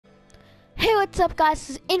Hey, what's up guys,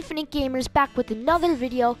 this is Infinite Gamers back with another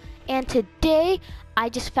video, and today I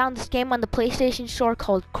just found this game on the PlayStation store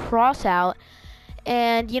called Crossout,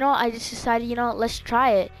 and I just decided, let's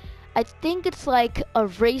try it. I think it's like a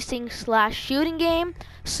racing slash shooting game,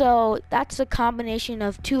 so that's a combination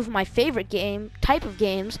of two of my favorite type of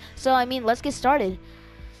games. So let's get started.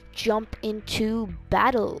 Jump into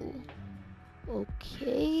battle.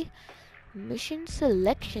 Okay, mission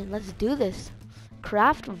selection, let's do this.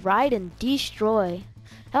 Craft, ride, and destroy.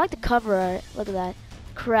 I like the cover art. Look at that.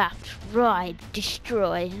 Craft, ride,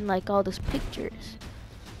 destroy, and like all those pictures.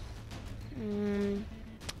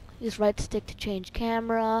 Use right stick to change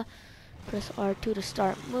camera. Press R2 to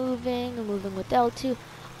start moving. And moving with L2.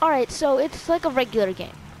 Alright, so it's like a regular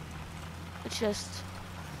game. It's just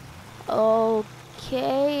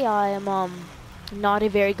okay. I am not a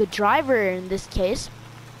very good driver in this case.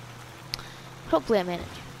 Hopefully I manage.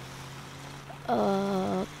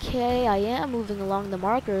 Okay, I am moving along the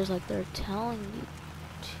markers like they're telling you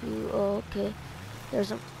to. Okay,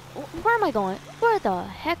 there's a. Where am I going? Where the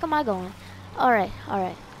heck am I going? Alright,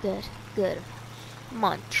 good. I'm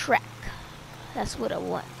on track. That's what I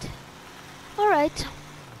want. Alright.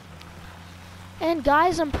 And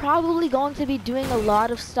guys, I'm probably going to be doing a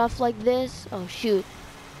lot of stuff like this. Oh shoot.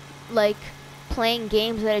 Like playing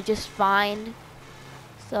games that I just find.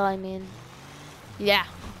 So yeah.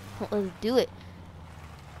 Let's do it.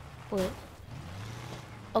 Wait.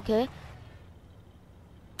 Okay.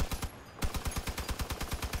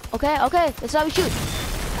 Okay. That's how we shoot.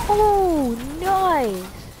 Oh, nice.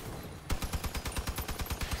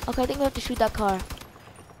 Okay, I think we have to shoot that car.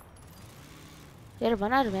 Did I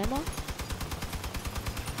run out of ammo?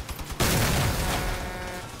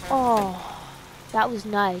 Oh, that was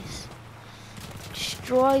nice.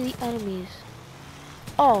 Destroy the enemies.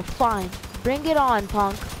 Oh, fine. Bring it on,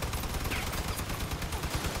 punk.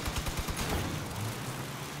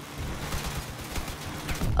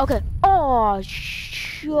 Okay.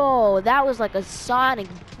 Oh, that was like a sonic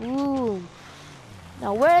boom.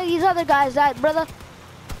 Now, where are these other guys at, brother?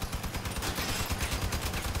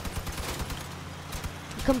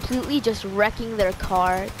 Completely just wrecking their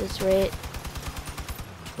car at this rate.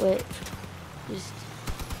 Wait.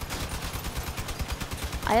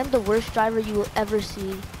 I am the worst driver you will ever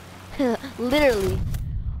see. Literally.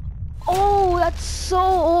 Oh, that's so...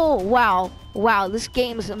 Oh, wow. Wow, this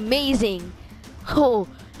game is amazing. Oh,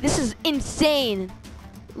 this is insane.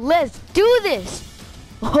 Let's do this.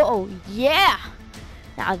 Oh, yeah.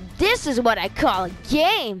 Now this is what I call a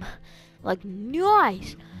game. Like,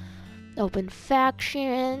 nice. Open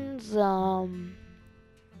factions.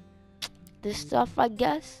 This stuff, I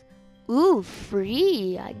guess. Ooh,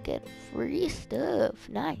 free. I get free stuff.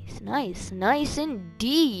 Nice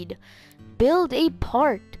indeed. Build a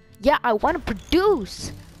part. Yeah, I want to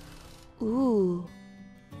produce. Ooh.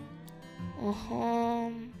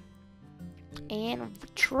 And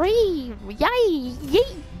retrieve. Yay!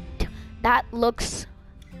 Yeet! That looks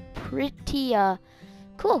pretty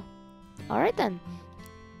cool. Alright then.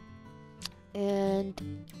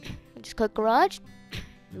 And just click garage.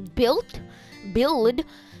 Build.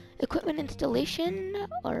 Equipment installation.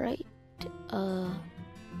 Alright.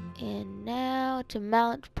 And now to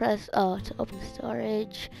mount, press to open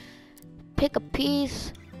storage. Pick a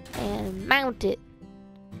piece and mount it.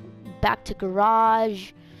 Back to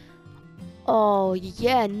garage. Oh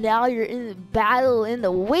yeah, now you're in the battle in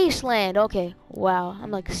the wasteland. Okay, wow, I'm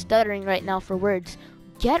like stuttering right now for words.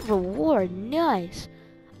 Get reward, nice.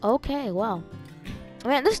 Okay, wow.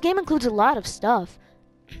 Man, this game includes a lot of stuff.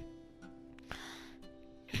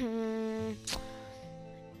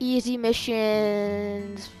 Easy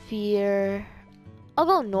missions, fear. I'll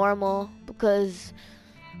go normal because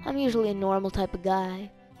I'm usually a normal type of guy.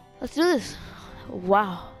 Let's do this.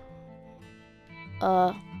 Wow.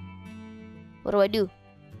 What do I do?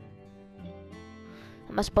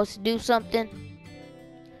 Am I supposed to do something?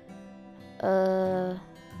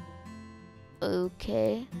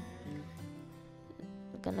 Okay.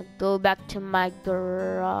 I'm gonna go back to my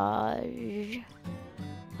garage.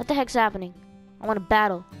 What the heck's happening? I want to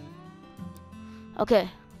battle. Okay.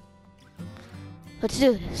 Let's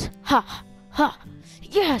do this. Ha! Ha!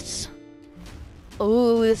 Yes!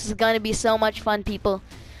 Oh, this is gonna be so much fun, people.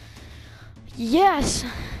 Yes!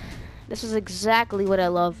 This is exactly what I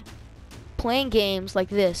love. Playing games like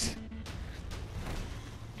this.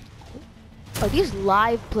 Are these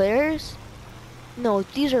live players? No,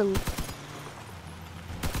 these are...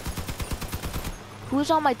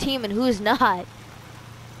 Who's on my team and who is not?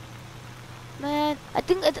 Man, I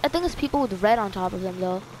think it's people with red on top of them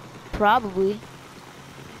though. Probably.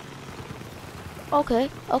 Okay,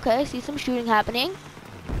 I see some shooting happening.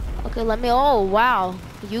 Okay, let me, oh, wow.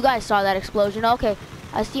 You guys saw that explosion. Okay,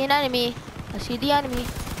 I see an enemy. I see the enemy.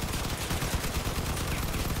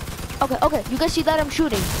 Okay, okay, you guys see that I'm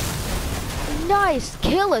shooting. Nice,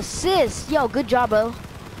 kill assist. Yo, good job, bro.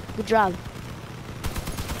 Good job.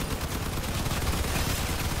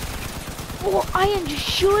 Oh, I am just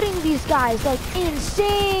shooting these guys like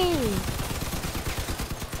insane.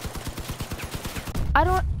 I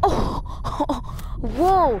don't, oh,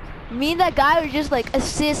 whoa. Me and that guy were just like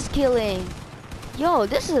assist killing. Yo,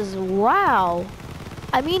 this is, wow.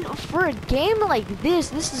 I mean, for a game like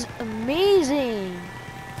this is amazing.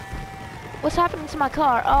 What's happening to my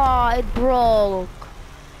car? Oh, it broke.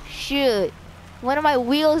 Shoot. One of my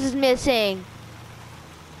wheels is missing.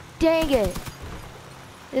 Dang it.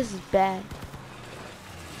 This is bad.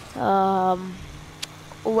 Well,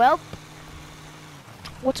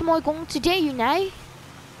 what am I going to do now?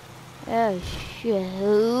 Oh,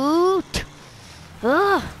 shoot.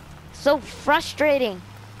 Ugh, so frustrating.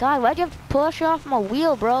 God, why'd you have to push off my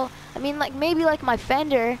wheel, bro? I mean, like, maybe like my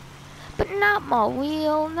fender, but not my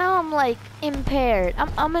wheel. Now I'm like impaired.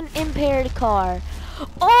 I'm an impaired car.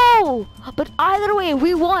 Oh, but either way,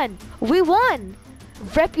 we won. We won.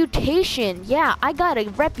 Reputation. Yeah, I got a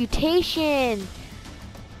reputation.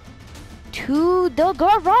 To the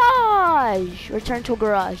garage. Return to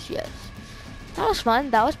garage, yes. That was fun.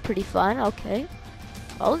 That was pretty fun. Okay.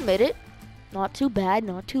 I'll admit it. Not too bad,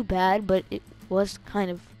 not too bad, but it was kind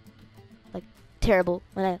of like terrible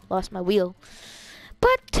when I lost my wheel.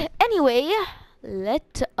 But anyway,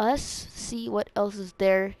 let us see what else is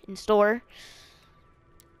there in store.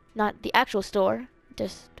 Not the actual store,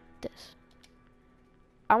 just this.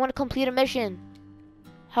 I want to complete a mission.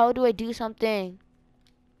 How do I do something?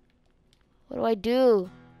 What do I do?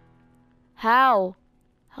 How?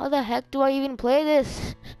 How the heck do I even play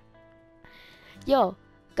this? Yo,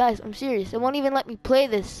 guys, I'm serious. It won't even let me play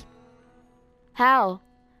this. How?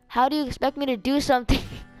 How do you expect me to do something?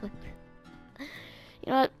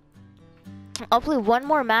 You know what? I'll play one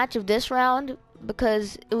more match of this round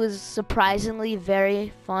because it was surprisingly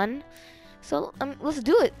very fun. So let's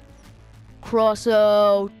do it.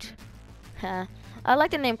 Crossout. Huh. I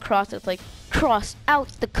like the name Crossout. It's like cross out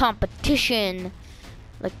the competition.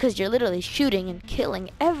 Like, cause you're literally shooting and killing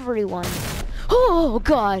everyone. Oh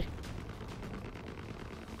God.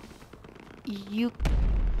 You,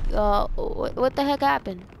 what the heck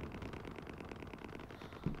happened?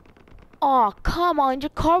 Oh, come on, your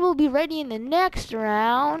car will be ready in the next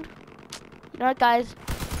round. You know what, guys?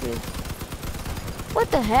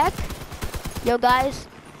 What the heck? Yo, guys,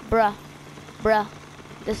 bruh,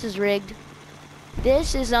 this is rigged.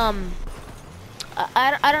 This is, I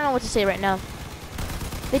don't know what to say right now.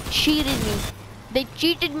 They cheated me. They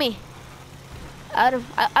cheated me.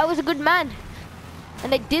 I was a good man,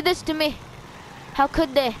 and they did this to me. How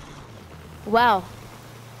could they? Wow.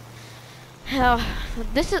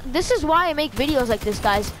 This is why I make videos like this,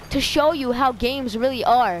 guys, to show you how games really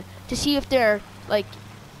are, to see if they're like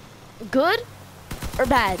good or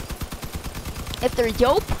bad, if they're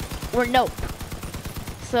yope or nope.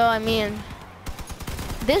 So I mean,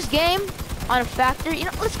 this game on a factor, you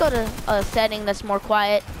know, let's go to a setting that's more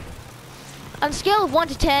quiet. On a scale of 1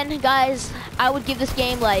 to 10, guys, I would give this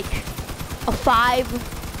game like a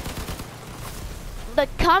 5.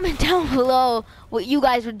 Like, comment down below what you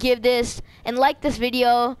guys would give this, and like this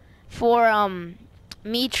video for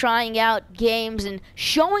me trying out games and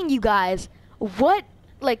showing you guys what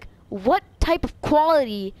type of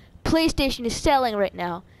quality PlayStation is selling right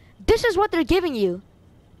now. This is what they're giving you.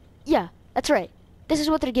 Yeah, that's right. This is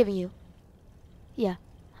what they're giving you. Yeah,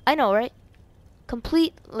 I know, right?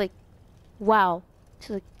 Complete, like, wow.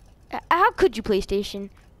 So, like, how could you, PlayStation?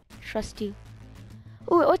 Trust you.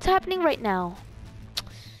 Ooh, what's happening right now?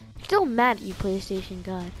 Still mad at you, PlayStation,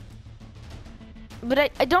 God.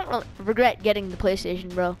 But I don't regret getting the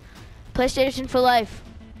PlayStation, bro. PlayStation for life.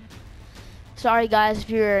 Sorry, guys, if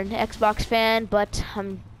you're an Xbox fan, but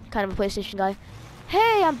I'm kind of a PlayStation guy.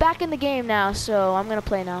 Hey, I'm back in the game now, so I'm gonna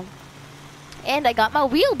play now. And I got my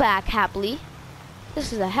wheel back, happily.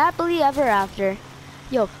 This is a happily ever after.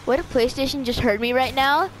 Yo, what if PlayStation just heard me right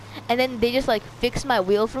now, and then they just, like, fix my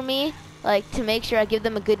wheel for me, like, to make sure I give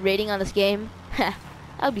them a good rating on this game? Heh.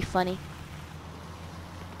 That would be funny.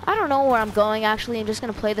 I don't know where I'm going, actually. I'm just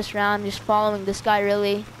going to play this round. I'm just following this guy,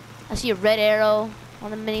 really. I see a red arrow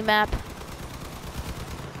on the mini-map.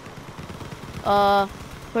 Where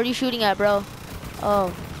are you shooting at, bro?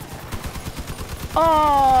 Oh.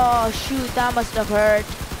 Oh, shoot. That must have hurt.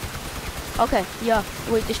 Okay, yeah.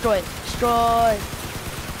 Wait, destroy it. Destroy.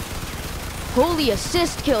 Holy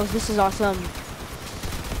assist kills. This is awesome.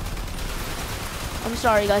 I'm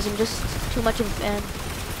sorry, guys. I'm just too much of a fan.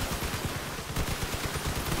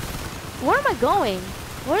 Where am I going?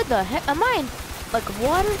 Where the heck am I in? Like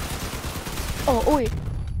water? Oh wait.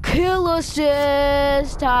 Kill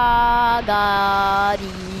assist,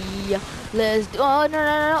 Tagari. Let's do. Oh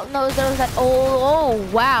no! There was that. Oh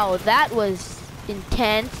wow, that was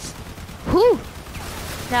intense. Whew.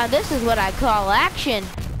 Now this is what I call action.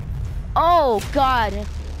 Oh god.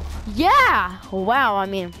 Yeah. Wow. I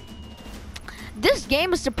mean, this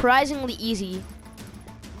game is surprisingly easy.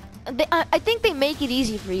 I think they make it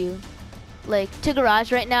easy for you. Like to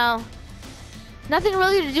garage right now. Nothing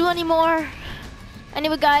really to do anymore.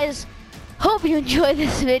 Anyway, guys, hope you enjoyed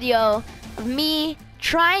this video of me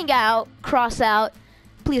trying out Crossout.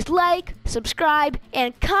 Please like, subscribe,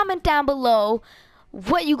 and comment down below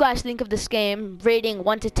what you guys think of this game, rating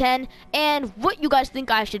 1 to 10, and what you guys think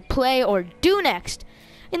I should play or do next.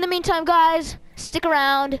 In the meantime, guys, stick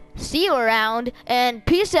around, see you around, and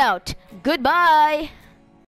peace out. Goodbye.